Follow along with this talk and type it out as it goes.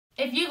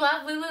If you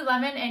love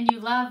Lululemon and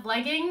you love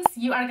leggings,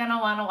 you are gonna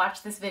wanna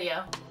watch this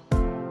video.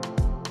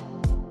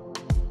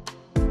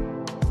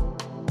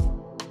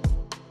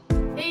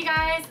 Hey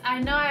guys,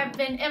 I know I've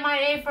been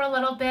MIA for a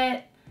little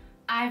bit.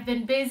 I've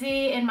been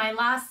busy in my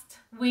last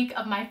week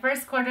of my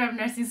first quarter of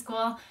nursing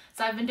school,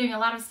 so I've been doing a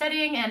lot of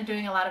studying and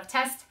doing a lot of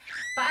tests.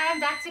 But I am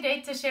back today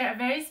to share a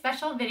very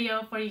special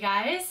video for you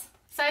guys.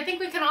 So I think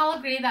we can all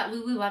agree that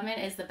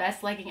Lululemon is the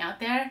best legging out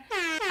there.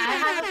 I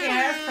have a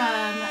pair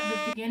from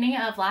the beginning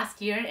of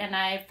last year and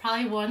I've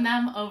probably worn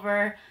them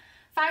over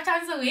 5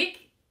 times a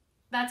week.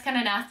 That's kind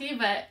of nasty,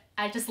 but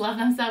I just love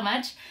them so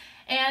much.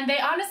 And they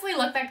honestly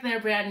look like they're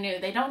brand new.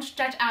 They don't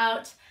stretch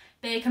out.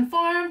 They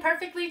conform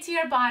perfectly to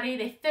your body.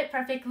 They fit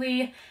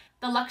perfectly.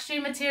 The luxury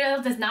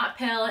material does not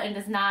pill and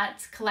does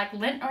not collect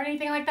lint or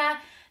anything like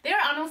that. They're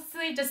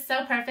honestly just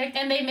so perfect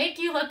and they make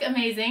you look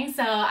amazing,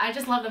 so I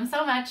just love them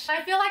so much.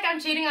 I feel like I'm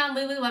cheating on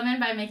Lululemon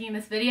by making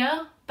this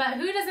video, but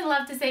who doesn't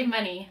love to save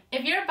money?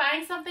 If you're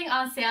buying something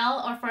on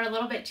sale or for a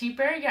little bit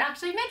cheaper, you're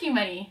actually making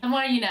money. The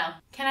more you know.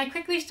 Can I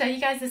quickly show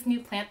you guys this new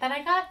plant that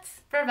I got?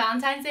 For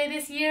Valentine's Day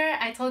this year,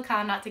 I told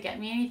Kyle not to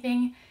get me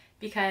anything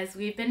because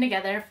we've been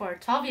together for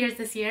 12 years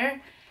this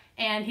year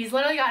and he's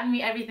literally gotten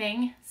me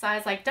everything. So I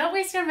was like, don't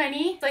waste your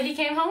money. So he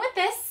came home with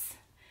this.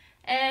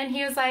 And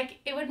he was like,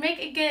 it would make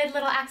a good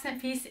little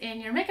accent piece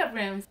in your makeup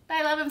rooms.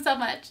 I love him so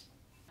much.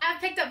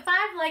 I've picked up 5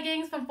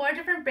 leggings from 4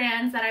 different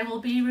brands that I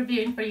will be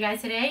reviewing for you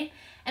guys today.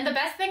 And the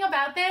best thing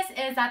about this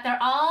is that they're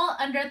all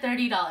under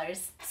 $30.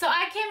 So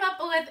I came up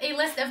with a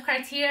list of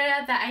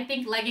criteria that I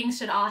think leggings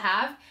should all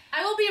have.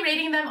 I will be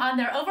rating them on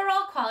their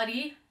overall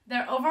quality,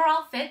 their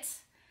overall fit,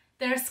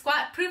 their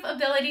squat proof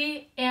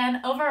ability,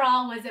 and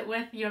overall was it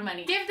worth your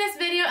money. Give this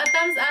video a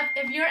thumbs up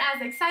if you're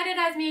as excited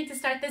as me to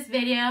start this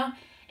video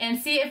and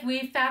see if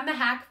we found the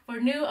hack for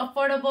new,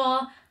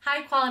 affordable,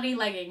 high-quality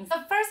leggings.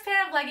 The first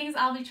pair of leggings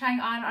I'll be trying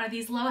on are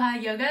these Aloha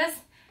Yogas.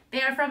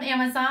 They are from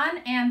Amazon,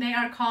 and they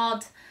are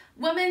called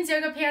Women's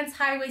Yoga Pants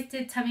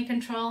High-Waisted Tummy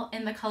Control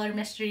in the color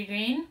Mystery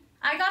Green.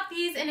 I got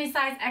these in a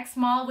size X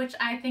small, which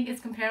I think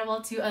is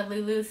comparable to a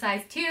Lulu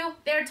size 2.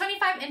 They're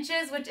 25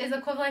 inches, which is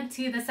equivalent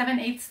to the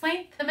 7/8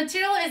 length. The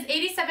material is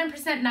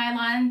 87%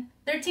 nylon,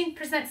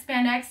 13%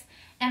 spandex,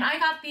 and I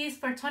got these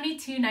for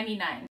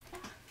 $22.99.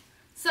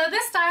 So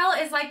this style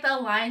is like the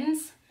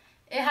lines.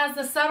 It has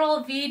the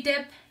subtle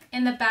V-dip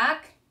in the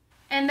back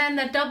and then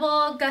the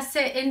double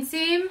gusset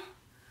inseam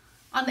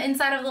on the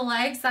inside of the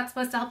legs. That's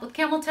supposed to help with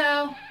camel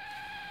toe.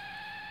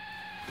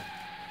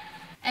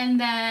 And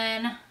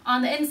then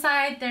on the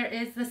inside there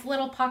is this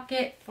little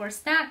pocket for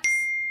snacks.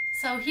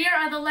 So here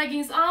are the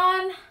leggings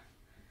on.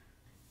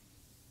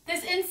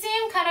 This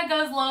inseam kind of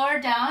goes lower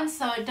down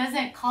so it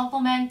doesn't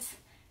complement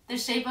the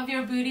shape of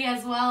your booty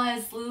as well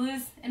as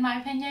Lulu's in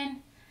my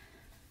opinion.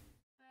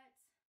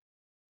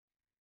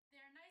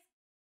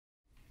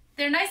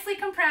 They're nicely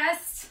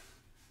compressed.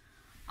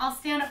 I'll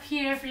stand up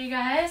here for you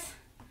guys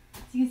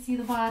so you can see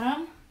the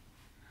bottom.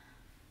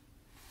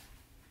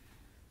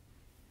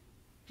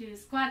 Do a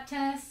squat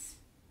test.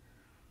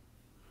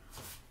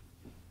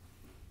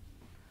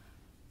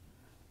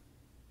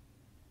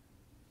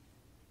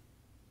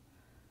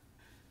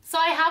 So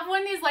I have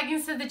worn these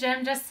leggings to the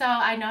gym just so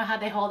I know how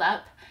they hold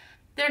up.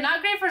 They're not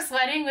great for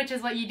sweating, which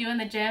is what you do in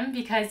the gym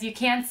because you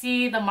can't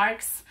see the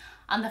marks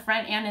on the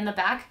front and in the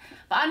back.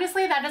 But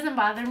honestly, that doesn't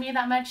bother me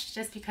that much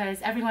just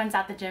because everyone's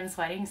at the gym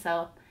sweating,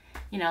 so,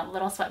 you know,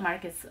 little sweat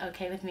mark is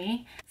okay with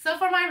me. So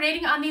for my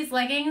rating on these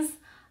leggings,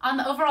 on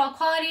the overall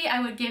quality, I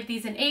would give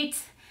these an 8.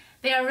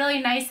 They are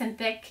really nice and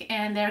thick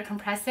and they're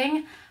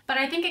compressing, but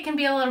I think it can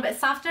be a little bit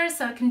softer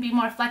so it can be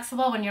more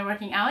flexible when you're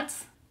working out.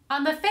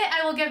 On the fit,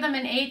 I will give them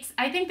an 8.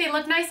 I think they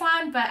look nice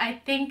on, but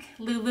I think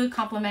Lulu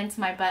complements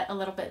my butt a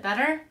little bit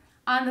better.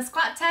 On the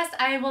squat test,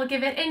 I will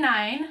give it a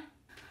 9.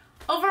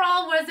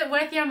 Overall, was it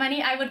worth your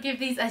money? I would give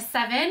these a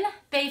 7.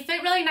 They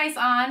fit really nice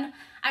on.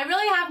 I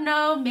really have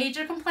no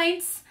major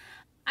complaints.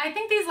 I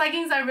think these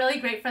leggings are really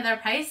great for their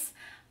price,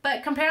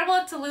 but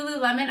comparable to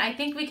Lululemon, I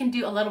think we can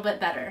do a little bit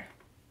better.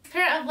 This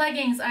pair of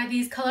leggings are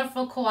these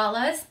colorful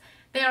koalas.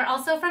 They are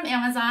also from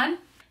Amazon.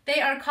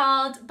 They are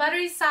called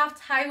Buttery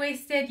Soft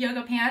High-Waisted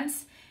Yoga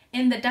Pants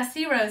in the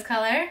Dusty Rose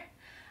color.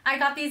 I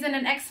got these in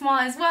an X small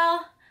as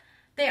well.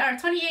 They are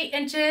 28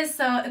 inches,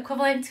 so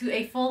equivalent to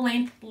a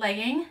full-length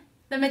legging.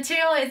 The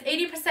material is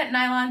 80%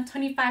 nylon,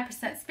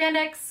 25%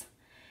 spandex,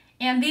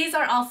 and these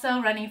are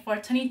also running for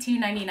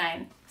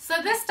 $22.99.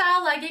 So this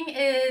style legging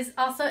is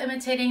also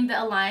imitating the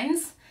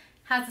Aligns.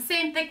 Has the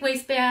same thick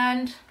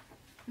waistband,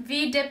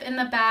 V-dip in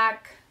the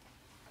back,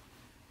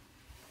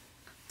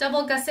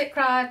 double gusset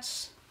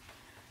crotch,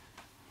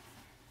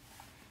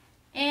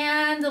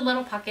 and a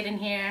little pocket in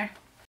here.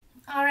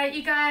 Alright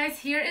you guys,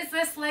 here is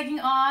this legging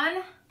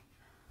on.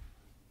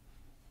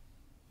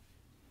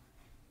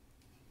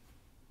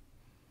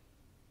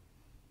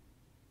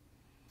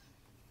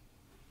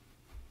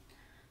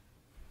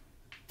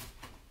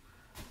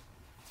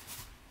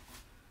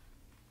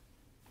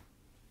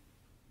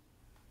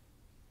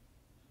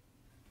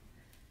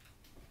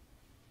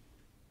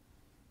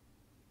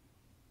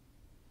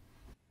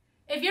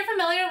 If you're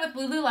familiar with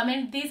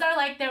Lululemon, these are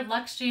like their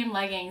Luxtreme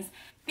leggings.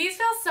 These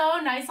feel so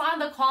nice on.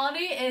 The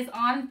quality is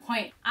on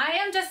point. I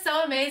am just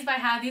so amazed by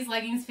how these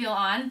leggings feel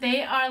on.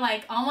 They are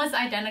like almost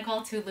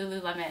identical to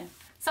Lululemon.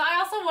 So I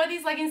also wore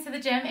these leggings to the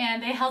gym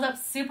and they held up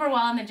super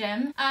well in the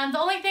gym. The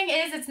only thing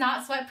is it's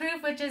not sweat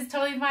proof, which is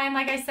totally fine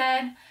like I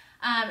said.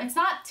 It's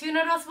not too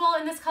noticeable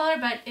in this color,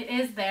 but it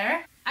is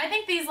there. I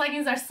think these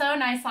leggings are so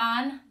nice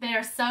on. They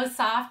are so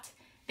soft.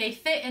 They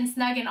fit and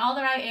snug in all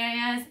the right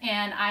areas,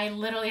 and I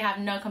literally have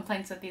no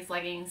complaints with these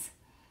leggings.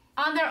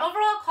 On their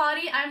overall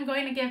quality, I'm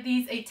going to give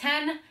these a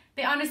 10.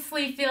 They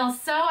honestly feel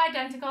so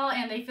identical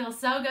and they feel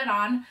so good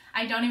on.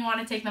 I don't even want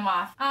to take them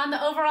off. On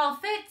the overall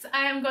fit,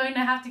 I am going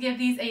to have to give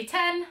these a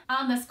 10.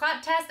 On the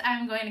squat test,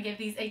 I'm going to give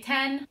these a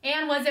 10.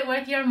 And was it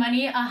worth your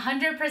money?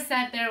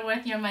 100% they're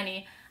worth your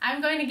money.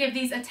 I'm going to give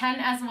these a 10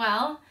 as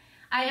well.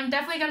 I am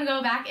definitely going to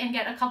go back and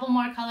get a couple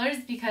more colors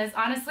because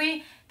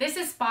honestly, this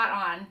is spot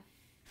on.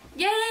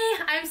 Yay!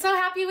 I'm so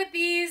happy with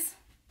these.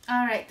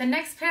 Alright, the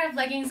next pair of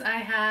leggings I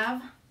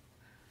have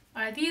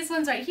are these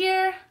ones right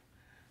here.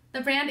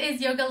 The brand is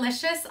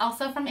Yogalicious,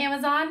 also from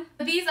Amazon.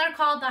 These are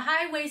called the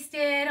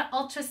high-waisted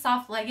ultra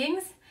soft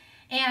leggings,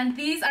 and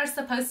these are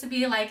supposed to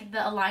be like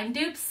the Align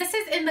dupes. This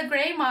is in the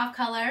gray mauve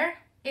color.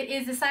 It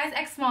is a size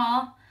X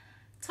small,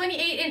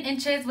 28 in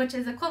inches, which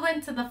is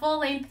equivalent to the full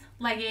length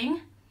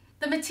legging.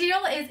 The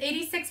material is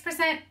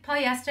 86%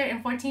 polyester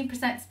and 14%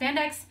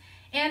 spandex,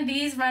 and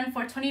these run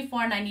for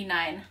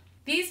 $24.99.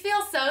 These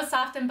feel so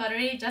soft and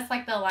buttery, just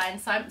like the Align,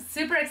 so I'm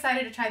super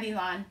excited to try these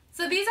on.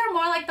 So these are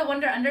more like the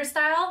Wonder Under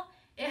style.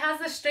 It has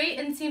the straight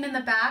inseam in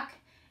the back,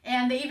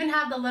 and they even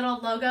have the little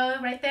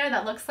logo right there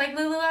that looks like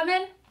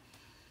Lululemon.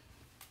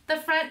 The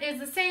front is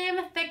the same,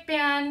 thick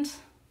band,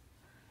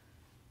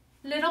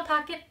 little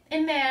pocket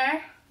in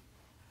there,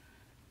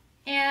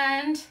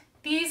 and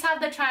these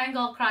have the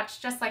triangle crotch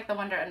just like the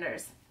Wonder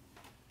Unders.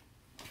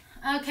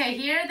 Okay,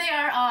 here they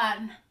are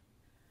on.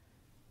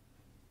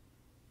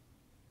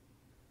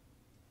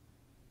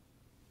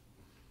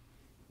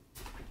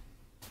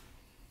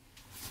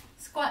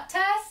 Squat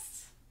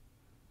test.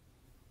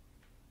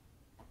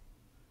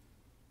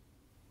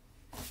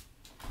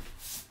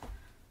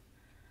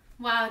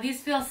 Wow,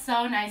 these feel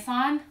so nice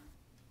on.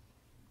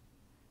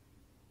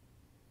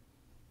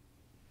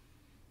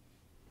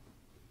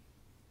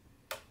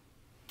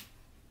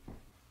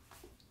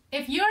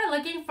 If you are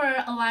looking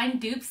for Align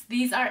dupes,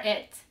 these are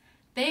it.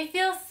 They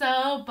feel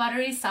so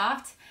buttery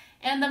soft,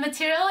 and the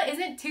material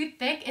isn't too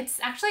thick.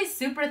 It's actually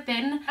super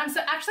thin. I'm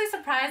actually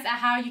surprised at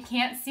how you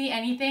can't see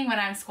anything when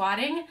I'm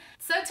squatting.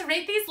 So to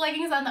rate these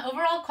leggings on the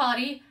overall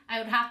quality, I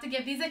would have to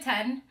give these a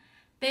 10.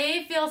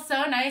 They feel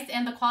so nice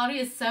and the quality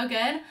is so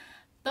good.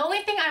 The only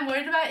thing I'm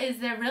worried about is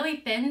they're really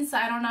thin, so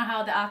I don't know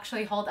how they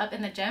actually hold up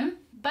in the gym.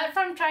 But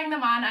from trying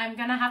them on, I'm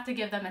gonna have to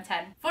give them a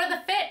 10. For the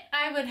fit,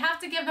 I would have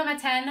to give them a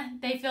 10.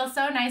 They feel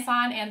so nice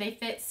on and they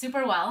fit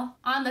super well.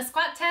 On the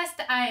squat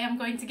test, I am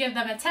going to give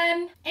them a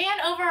 10.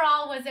 And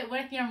overall, was it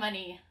worth your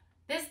money?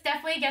 This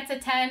definitely gets a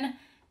 10.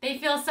 They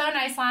feel so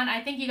nice on.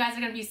 I think you guys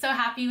are gonna be so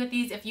happy with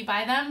these if you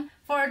buy them.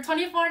 For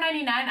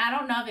 $24.99, I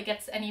don't know if it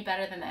gets any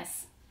better than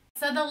this.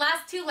 So the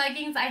last two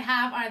leggings I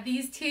have are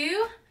these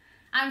two.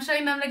 I'm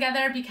showing them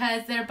together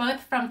because they're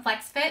both from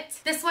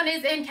Flexxfit. This one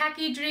is in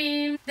Khaki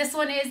Dream. This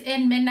one is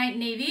in Midnight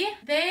Navy.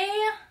 They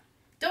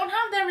don't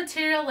have their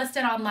material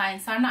listed online,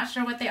 so I'm not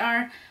sure what they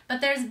are, but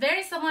they're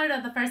very similar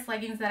to the first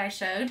leggings that I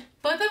showed.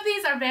 Both of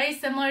these are very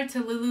similar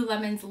to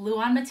Lululemon's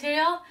Luon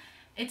material.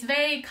 It's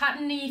very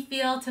cottony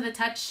feel to the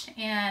touch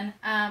and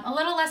a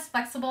little less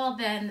flexible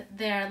than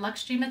their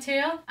Luxtreme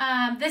material.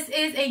 This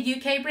is a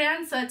UK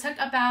brand, so it took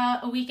about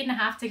a week and a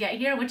half to get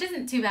here, which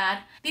isn't too bad.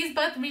 These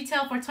both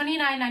retail for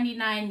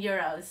 €29.99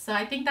 euros, so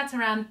I think that's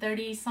around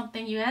 30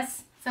 something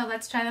US. So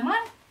let's try them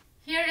on.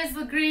 Here is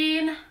the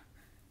green.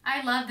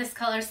 I love this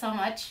color so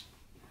much.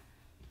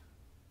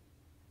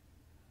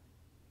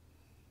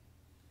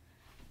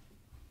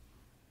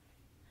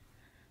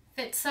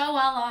 Fits so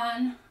well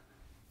on.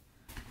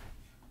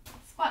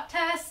 Squat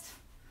test.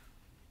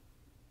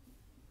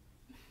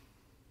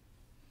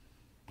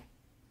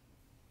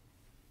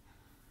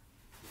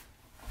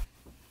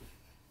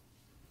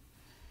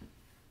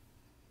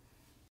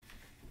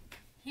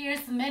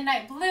 Here's the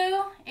midnight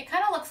blue. It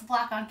kind of looks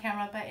black on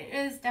camera, but it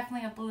is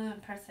definitely a blue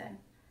in person.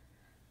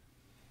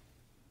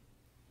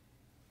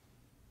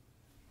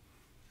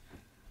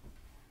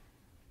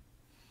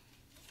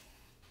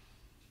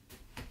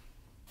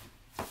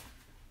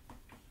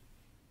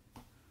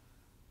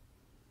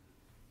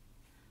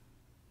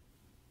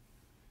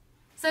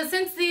 So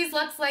since these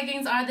Luxe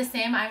leggings are the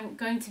same, I'm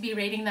going to be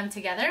rating them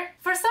together.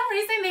 For some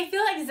reason, they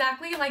feel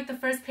exactly like the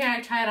first pair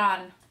I tried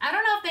on. I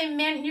don't know if they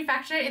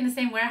manufacture it in the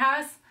same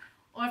warehouse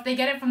or if they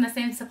get it from the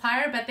same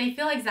supplier, but they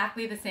feel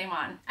exactly the same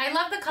on. I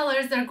love the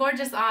colors, they're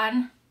gorgeous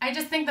on. I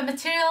just think the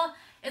material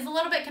is a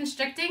little bit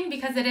constricting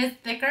because it is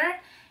thicker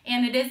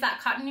and it is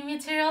that cottony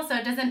material, so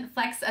it doesn't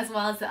flex as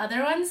well as the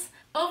other ones.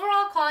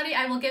 Overall quality,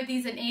 I will give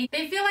these an 8.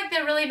 They feel like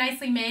they're really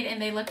nicely made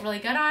and they look really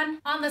good on.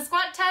 On the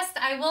squat test,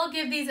 I will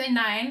give these a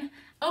 9.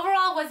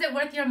 Overall, was it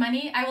worth your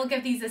money? I will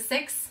give these a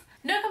 6.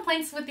 No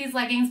complaints with these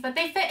leggings, but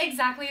they fit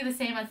exactly the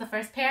same as the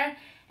first pair.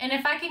 And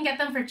if I can get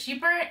them for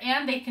cheaper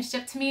and they can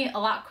ship to me a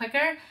lot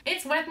quicker,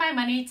 it's worth my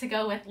money to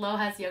go with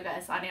Loha's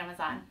Yogas on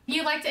Amazon. If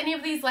you liked any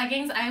of these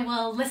leggings, I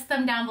will list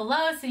them down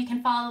below so you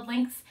can follow the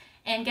links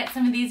and get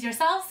some of these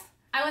yourselves.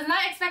 I was not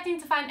expecting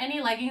to find any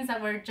leggings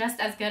that were just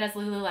as good as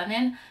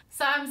Lululemon,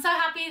 so I'm so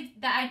happy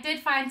that I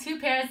did find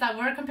 2 pairs that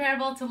were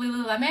comparable to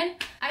Lululemon.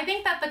 I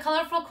think that the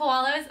colorful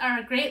koalas are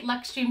a great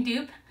Luxe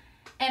dupe,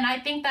 and I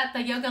think that the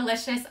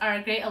Yogalicious are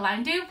a great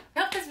Align dupe. I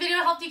hope this video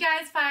helped you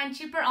guys find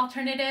cheaper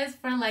alternatives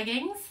for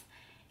leggings.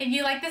 If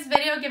you like this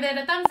video, give it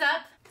a thumbs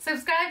up,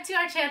 subscribe to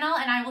our channel,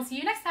 and I will see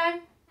you next time.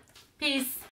 Peace.